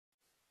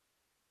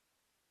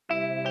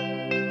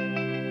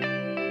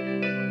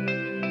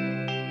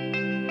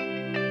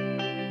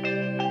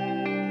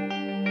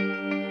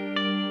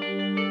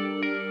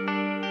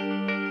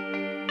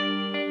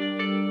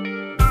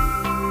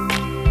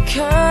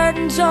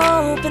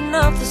Curtains open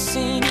up the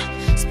scene,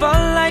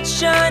 spotlight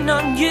shine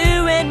on you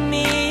and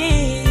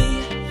me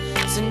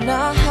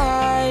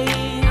tonight.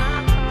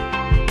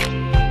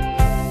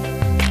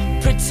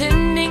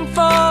 Pretending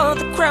for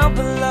the crowd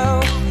below,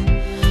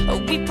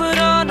 we put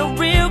on a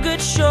real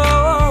good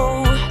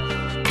show,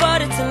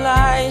 but it's a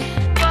lie.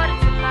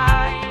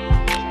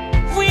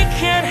 We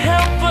can't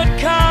help but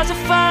cause a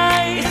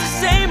fight. It's the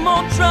same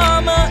old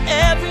drama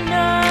every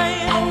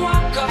night. I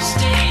walk off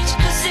stage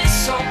cause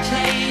it's all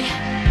played.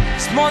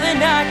 It's more than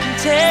I can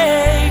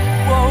take.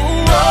 Whoa,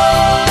 whoa.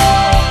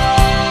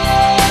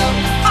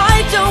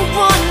 I don't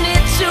want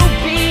it to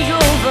be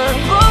over,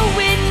 but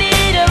we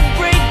need a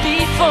break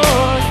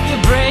before you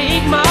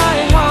break my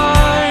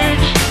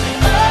heart.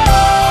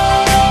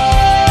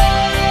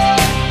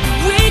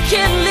 We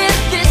can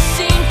live this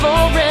scene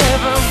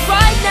forever.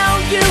 Right now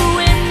you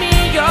and me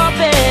are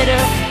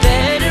better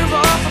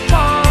off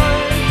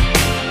apart.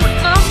 But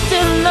I'll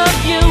still love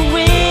you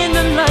when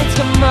the lights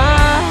come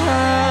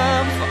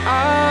out for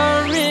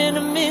our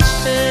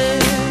intermission.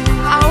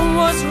 I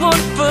was 1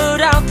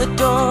 foot out the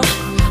door,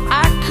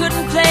 I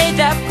couldn't play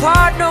that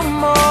part no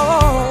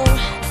more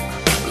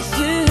with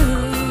you.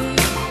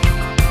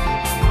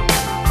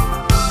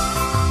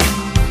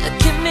 The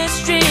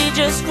chemistry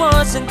just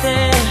wasn't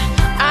there.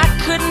 I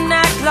couldn't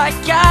act like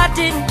I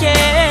didn't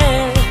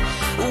care.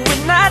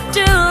 When I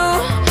do,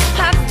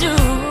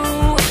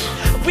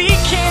 we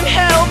can't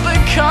help but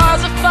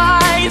cause a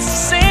fight. It's the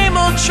same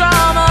old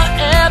drama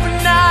every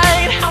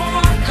night. I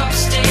walk off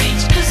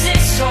stage cause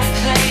it's so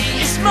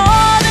played. It's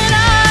more than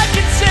I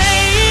can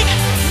take.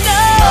 No,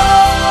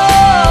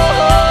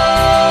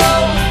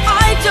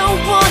 I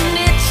don't want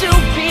it to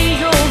be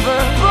over,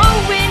 but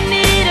we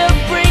need a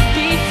break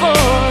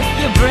before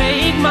you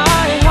break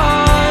my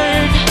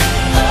heart.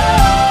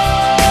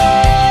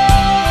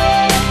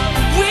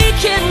 We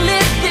can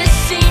live this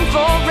scene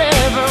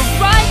forever.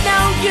 Right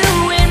now you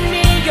and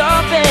me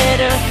are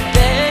better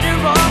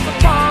off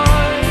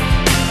apart.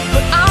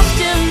 But I'll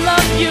still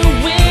love you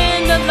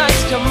when the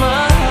lights come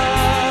up.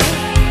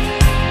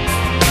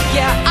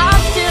 Yeah,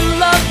 I'll still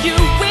love you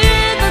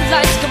when the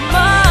lights come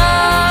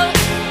up.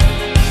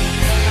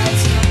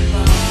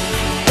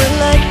 We're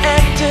like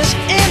actors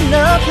in a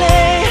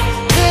play,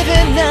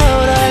 living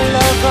out our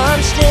love on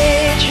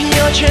stage.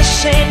 You're just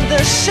saying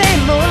the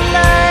same old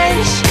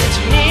lines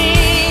to me,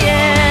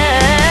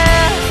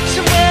 yeah.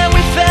 Somewhere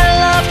we fell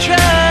off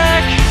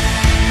track,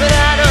 but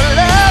I know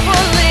love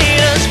will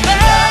lead us back.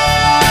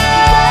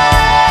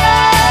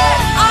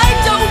 I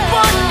don't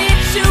want it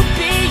to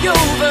be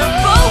over,